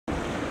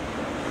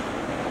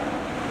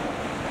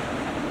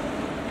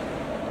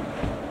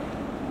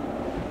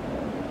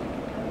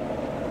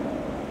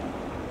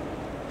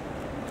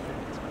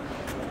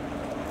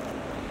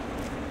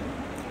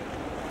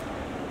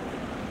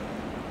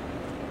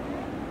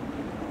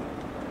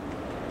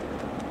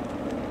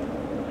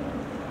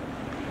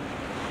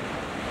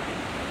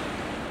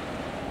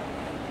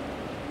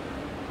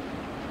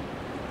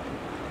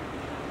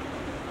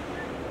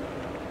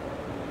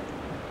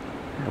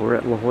We're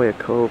at La Jolla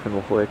Cove in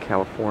La Jolla,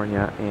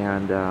 California,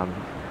 and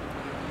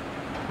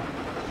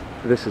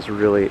this is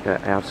really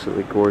an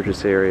absolutely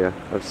gorgeous area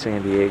of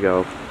San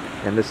Diego.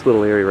 And this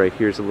little area right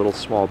here is a little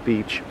small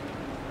beach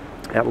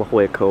at La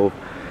Jolla Cove,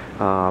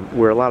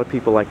 where a lot of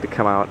people like to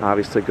come out and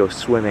obviously go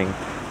swimming.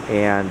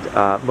 And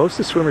most of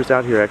the swimmers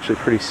out here are actually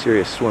pretty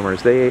serious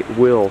swimmers. They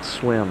will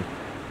swim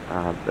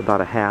about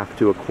a half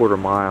to a quarter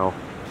mile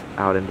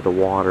out into the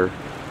water.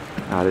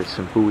 There's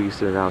some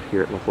buoys that are out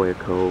here at La Jolla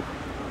Cove.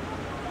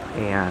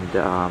 And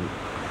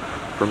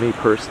for me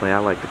personally, I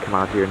like to come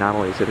out here. Not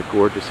only is it a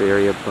gorgeous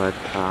area, but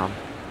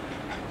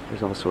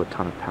there's also a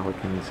ton of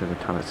pelicans and a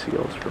ton of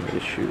seals for me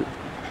to shoot.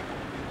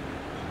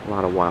 A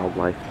lot of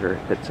wildlife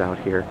that's out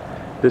here.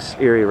 This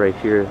area right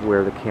here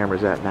where the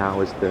camera's at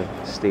now is the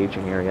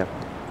staging area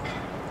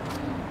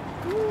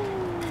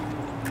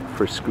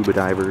for scuba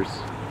divers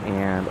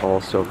and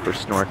also for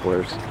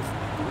snorkelers.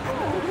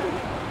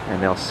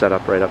 And they'll set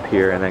up right up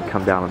here and then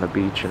come down on the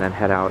beach and then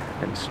head out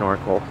and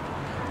snorkel.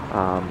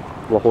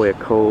 La Jolla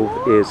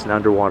Cove is an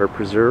underwater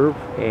preserve,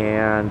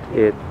 and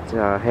it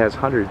has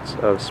hundreds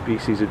of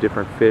species of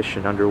different fish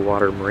and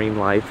underwater marine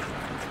life,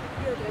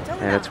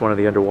 and it's one of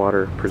the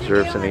underwater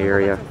preserves in the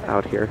area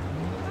out here.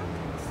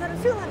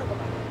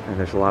 And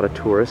there's a lot of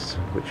tourists,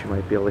 which you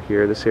might be able to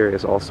hear. This area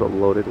is also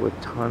loaded with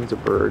tons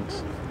of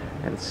birds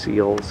and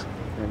seals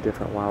and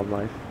different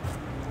wildlife.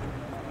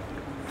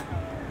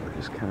 We'll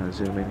just kind of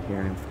zoom in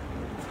here, and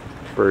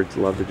birds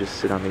love to just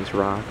sit on these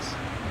rocks.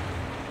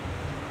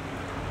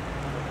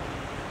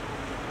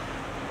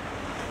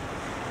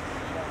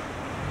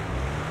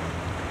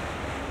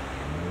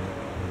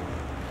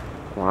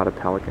 A lot of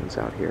pelicans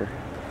out here.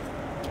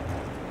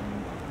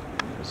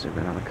 I'll zoom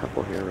in on a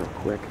couple here real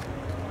quick.